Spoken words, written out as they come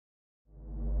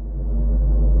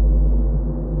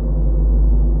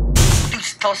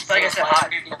Tell Spike I said hi.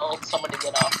 I'm gonna hold someone to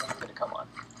get off and I'm gonna come on.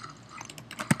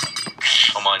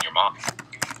 Come on, your mom.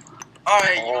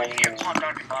 Alright, you know what, you need to calm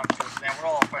down your mom because, man, we're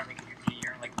all a friendly community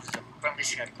here. Like, this is a friendly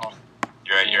Skype call.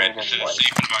 You're right. This is a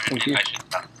safe environment. I should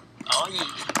stop. Oh, yeah.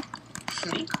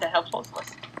 See, that helps both of us.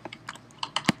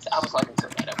 I was like, so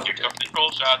bad. Your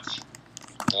control shots.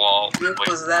 Wall. Luke,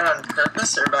 was that on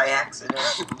purpose or by accident?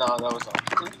 No, that was on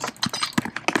purpose.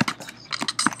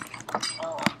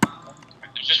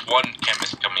 There's just one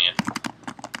chemist coming in.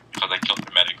 Because I killed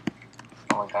the medic.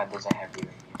 Oh my god, there's a heavy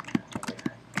right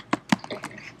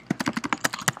here.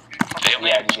 They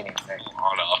only have getting a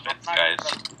lot of offense, guys.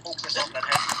 Focus on that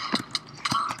head.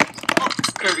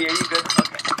 Kirby, are you good?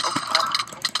 Okay.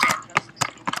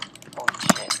 Holy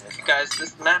shit. Guys,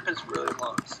 this map is really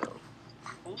long, so.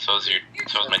 So is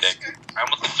my dick. I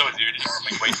almost said so is yours. I'm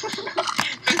like, wait.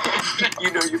 You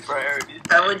know your priorities.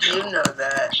 How would you know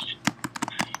that?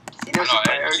 He knows your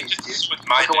priorities, it's dude. with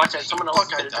my Okay, watch out. Someone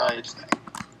else Fuck, is I gonna die. died.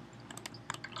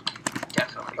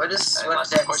 Definitely. What is Unless,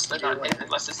 Swift of course, they're not doing?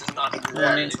 unless this is not a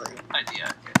good Exactly. idea.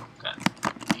 Okay, God.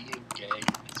 Being gay.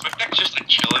 Swiftneck's just like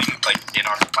chilling, like in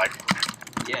our flag.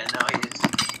 Yeah, no, he is.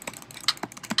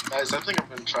 Guys, I think I'm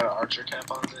gonna try to archer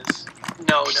camp on this.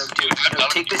 No, dude. No,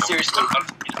 take this seriously.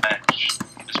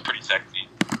 It's pretty sexy.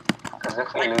 Because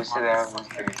if we lose to them, it's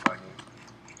pretty funny.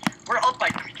 We're up by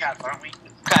 3 cats, aren't we?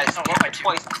 Guys, No, no, we're by 2.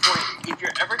 twice before you. If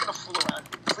you're ever gonna fool around,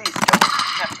 please don't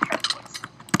have to count twice.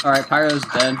 Alright, Pyro's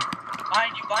dead.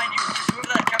 Behind you. Just whoever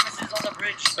that chemist is on the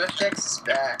bridge. Swift X is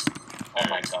back. Oh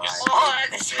my god. Oh, I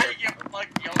just tried to get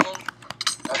fucked, YOLO.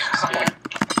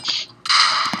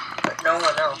 But no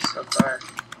one else so far.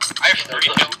 I have 3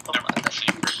 kills.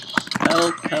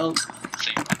 Help.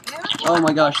 Oh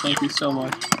my gosh, thank you so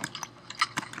much.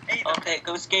 Hey, Okay,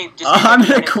 go escape. Just I'm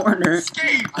in a corner.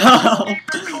 escape! Help. Escape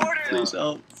for the corner! Please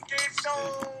help. Escape, no!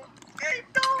 Escape,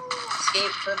 no!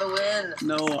 Escape for the win.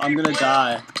 No, I'm gonna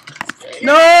die. Escape.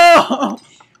 No!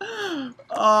 Oh,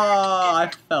 I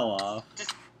fell off.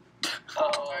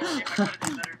 Oh.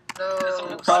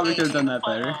 No. Probably could have done that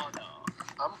better. Oh,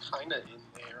 no. I'm kinda in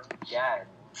there. Yeah.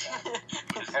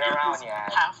 Turn around, yeah.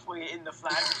 Halfway in the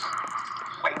flag.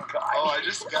 Oh my god. Oh, I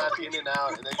just got in and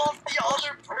out, and then Bumped the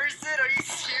other person? Are you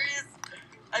serious?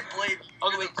 I blame you.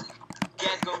 Oh, wait. Yeah,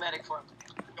 go medic for him.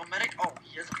 No medic? Oh,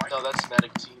 he has a fight. no, that's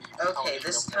medic team. Okay,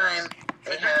 this time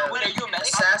they No, have wait, are you a medic?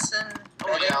 assassin, Oh,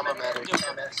 medic, yeah, I'm a medic.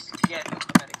 chemist. Yeah, go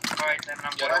medic. Alright, then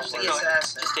I'm Yeah, going Watch don't the worry.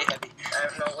 assassin. Just stay heavy. I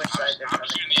don't know which side they're I'm coming.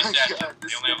 shooting the assassin. God, They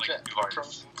this only have ninja like 2 hearts.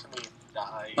 approaching to me.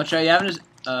 Die. Watch out, you haven't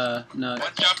no.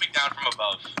 One jumping down from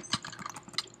above.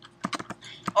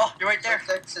 Oh, you're right there.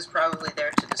 Swift X is probably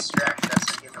there to distract us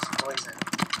and give us poison.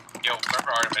 Yo,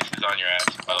 Forever Artemis is on your ass,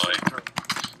 by the way.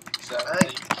 Is that Alright.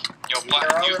 like, Yo, They're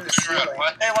Black, all you in the turn around. ceiling.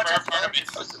 What? Hey, watch out, Forever Artemis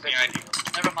is behind you.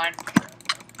 Never mind.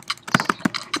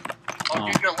 Oh, Oh.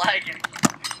 dude, you're lagging.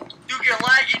 Dude, you're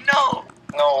lagging. No!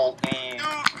 No, please.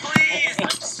 Dude,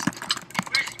 please!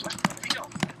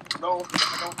 no,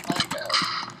 I don't like that.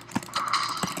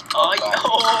 Oh,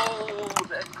 yo!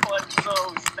 That clutch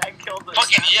nose. That killed us.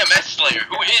 Fucking EMS Slayer.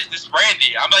 Who is this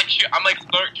Randy? I'm like,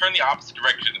 turn the opposite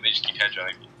direction and they just keep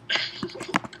headshotting me.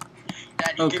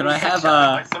 Dad, you Oh, give could me I have, headshot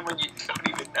By someone you don't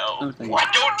even know. Oh, thank you. I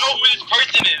don't know who this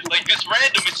person is. Like, this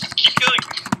random is just keep killing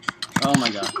me. Oh my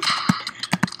god.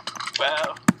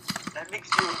 Wow. That makes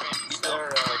you a Randy.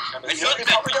 They're I chemist. know They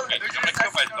that probably don't- I'm there's gonna an kill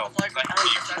assassin on myself. the flag. Like, You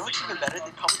know what's even better?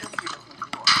 They probably don't even know who you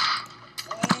are.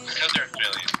 because they're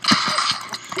Australian.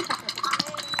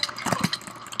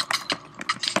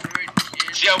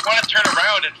 See, I want to turn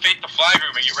around and fake the flag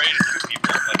room and get ready to shoot people.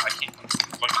 I'm like, I can't.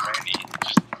 Fucking Randy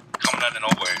just coming out of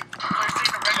nowhere.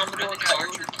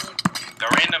 The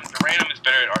random is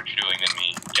better at archer dueling than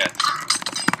me. Yes.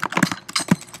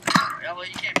 Yeah, well,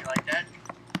 you can't be like that.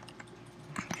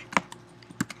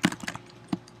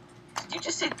 Did you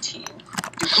just say team?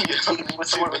 Yeah. Team with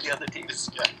someone with the other team. This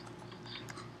guy.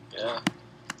 Yeah.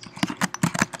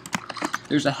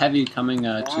 There's a heavy coming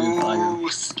to the flag room. Ooh,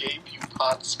 escape, you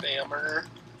pot spammer.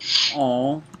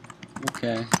 Oh.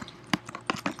 Okay.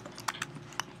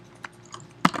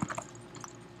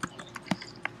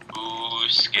 Ooh,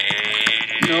 skate.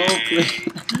 No, please.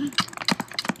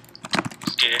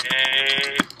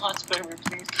 Skate. Hot spammer,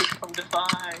 please come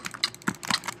Defy.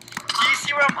 Do you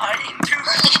see where I'm hiding, dude?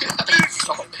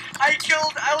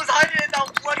 I was hiding in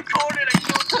that one corner and I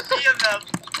killed 3 of them.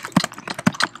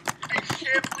 I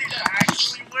can't believe that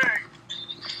actually worked.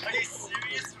 Are you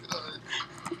serious?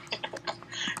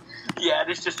 Yeah,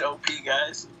 it's just OP,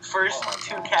 guys. First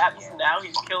 2 caps, now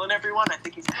he's killing everyone. I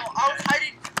think he's No, I was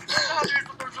hiding. You know how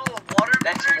there's a little water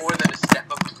That's filters? more than a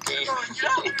step up to me. No,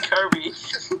 yeah. Kirby.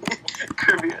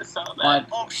 Kirby, I saw that. What?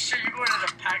 Oh shit, you're going to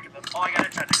the pack of them. Oh, I gotta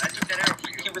try this. I took that arrow for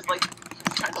you. He was like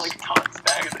trying to like toss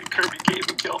back and then Kirby came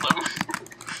and killed him.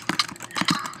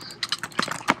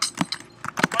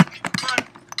 Run.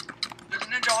 There's a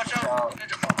ninja, watch out. Oh,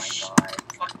 Ninja. oh my god.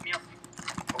 Fuck me up.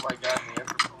 Oh my god, the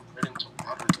Ember fell right into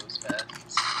water, those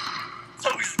baddies.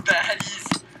 Those baddies.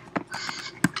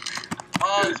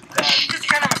 Those baddies. This is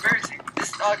kind of embarrassing.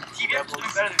 This TVF is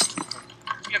doing better than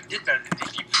TVF did better than this.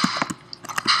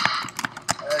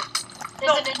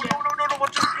 No,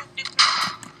 watch out.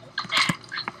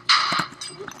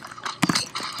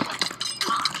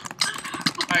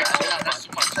 Alright, that's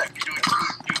too much. You're doing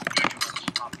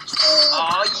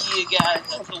Oh yeah, guys,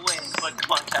 that's the win. But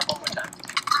come on, Cap, one more time.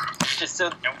 Just so.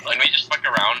 Can we just fuck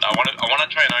around? I wanna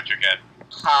try an archer again.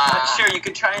 Sure, you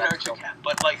can try an archer cap,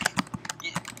 but like,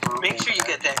 make sure you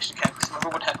get the extra cap. Because remember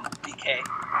what happened with DK.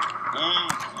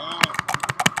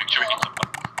 Make sure we get some.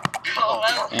 Go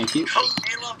out. Thank you. Go,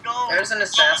 Caleb, go. There's an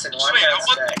assassin. Watch Wait, I out,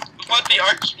 Stag. want the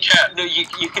archer cat. No, you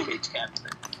can mage cap.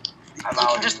 I'm You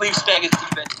out. can just leave Stag as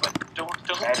defense, but don't look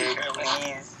too Medic, careless.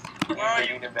 please. Where are I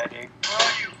you? need a medic. Where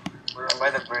are you? We're by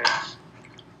the bridge.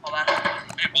 Hold on.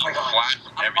 Oh my god. Flash and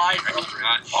I'm everything. by I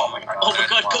cannot. Oh my god. Oh my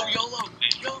god, go Why? YOLO!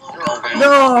 YOLO, You're go! over. No!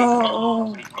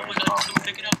 Oh my god, someone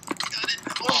pick it up.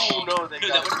 Oh no, they Dude,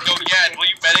 got that would've So yeah, will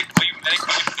you medic the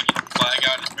flag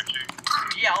out and picture?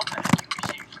 Yeah, I'll pass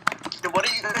you. Then why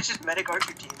don't you guys just medic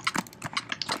archer team?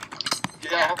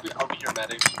 Yeah, I'll be your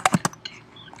medic.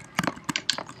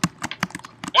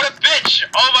 What a bitch!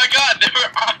 Oh my god, they were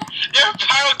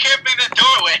pyro camping the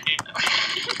doorway.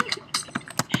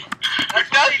 Who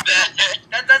does that?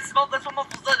 That's what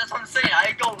Muffles does. That's what I'm saying.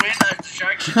 I go in as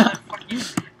distraction. And fucking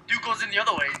dude goes in the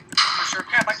other way. For sure,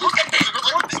 crap. Like, look at this. We're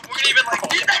not even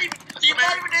like. He's not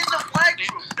even in the flag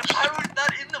group. The pyro is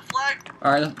not in the flag group.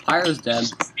 Alright, the pyro's dead.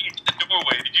 The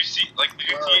doorway. Did you see? Like, did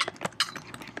you see it?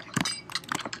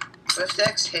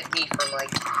 SwiftX hit me from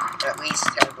like at least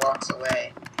 10 blocks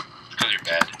away. Because you're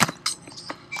bad.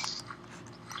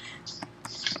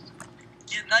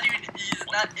 He's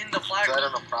not in the flag Is that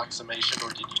group. an approximation or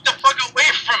did you? Get the fuck away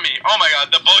from me! Oh my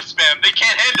god, the bow spam. They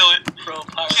can't handle it. Pro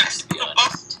power, Yes, to the be bow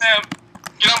honest. spam.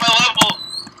 Get on my level.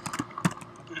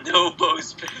 No bow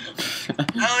spam.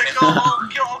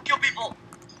 I'll kill people.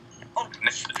 Oh,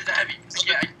 there's a heavy.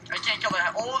 I can't kill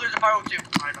that. Oh, there's a pyro too.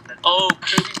 Alright, I'm dead. Oh,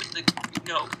 Kirby with the...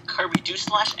 No, Kirby, do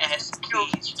 /S,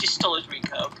 please. You just stole his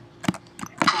recove.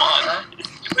 Come on. Get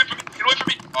away from me. Get away from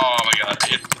me. Oh my god.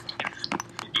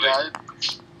 Died?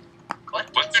 What?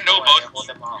 Was there no bow? Hold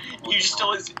them off. You just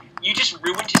stole his... You just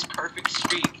ruined his perfect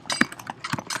streak.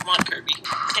 Come on, Kirby.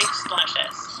 Take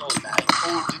 /S. So bad.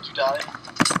 Oh, did you die?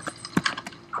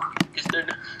 Is there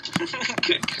no...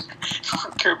 Good.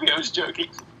 Kirby, I was joking.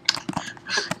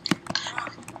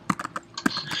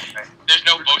 There's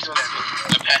no bow spam.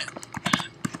 The pet.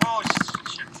 Oh,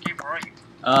 shit. Escape, where are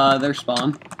you? Their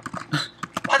spawn.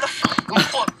 Why the fuck?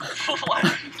 What?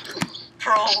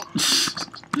 Bro.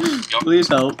 Please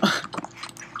help. You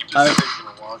just taking a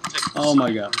walk. Oh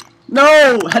my god.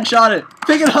 No! Headshot it!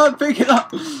 Pick it up! Pick it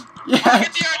up! Get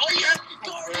Yes! the archer cat.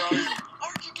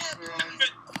 Archer cap!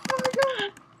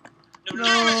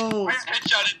 No! I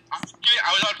headshot it.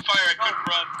 I was on fire. I couldn't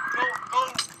run. Go.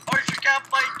 Archer cap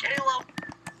fight, Caleb.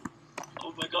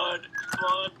 Oh my god. Come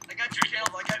on. I got you,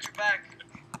 Caleb. I got your back.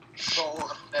 So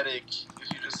pathetic. If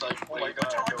you just like, oh my god.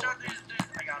 Watch out, there's,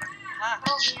 I got it. Ah.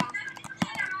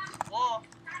 Whoa.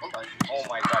 Oh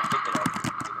my god, pick it up.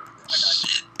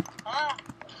 Ah.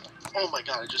 Oh my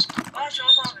god, I just. Ah, show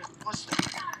us on it. What's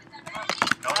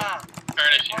Ah.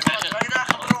 Furnish. Dragda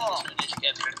gebro.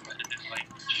 Like,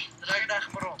 Dragda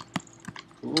gebro.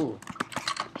 Ooh.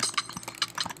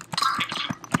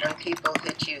 When people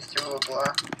hit you through a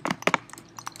block.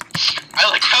 I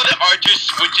like how the archer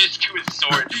switches to his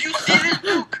sword. Do you see this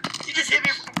nuke? He just hit me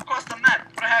from across the map.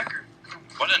 What a hacker.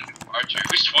 What an archer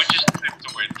who switches to his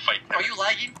sword and fight. Are you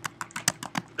lagging?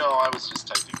 No, I was just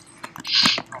typing.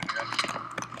 Oh my god.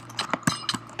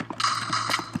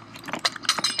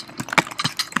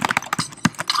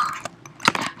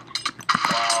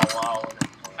 Wow.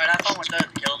 Alright, I found one dead.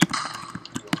 Killed.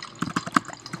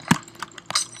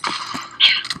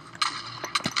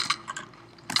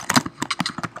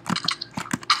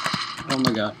 Oh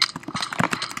my god.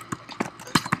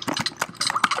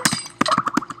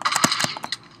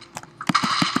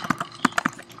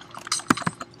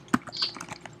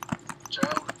 Joe.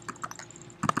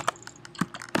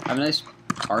 Have a nice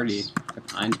party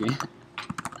behind me.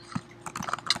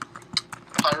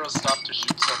 Pyro stopped to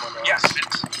shoot someone else. Yes,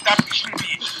 stop shooting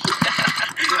me.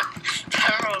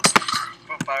 Pyro.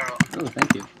 Oh, Pyro. Oh,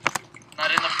 thank you. Not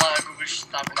in the flag group We're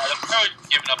stopping. The Pyro's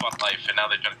giving up on life, and now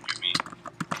they're trying to shoot me.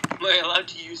 Am I allowed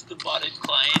to use the botted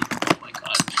client? Oh my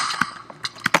god.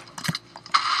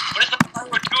 What is the Pyro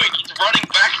doing? He's running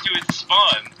back to his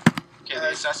spawn. Okay,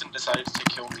 the assassin decided to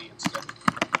kill me instead.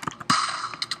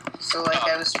 So like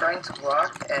I was trying to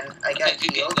block and I got Okay,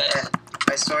 good, healed guys. and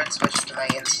my sword switched to my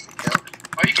insta kill.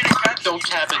 Are you getting cut? Don't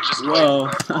tap it, just Whoa.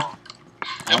 wait.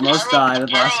 Almost Pyro- died at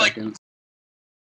the last Pyro, like, second.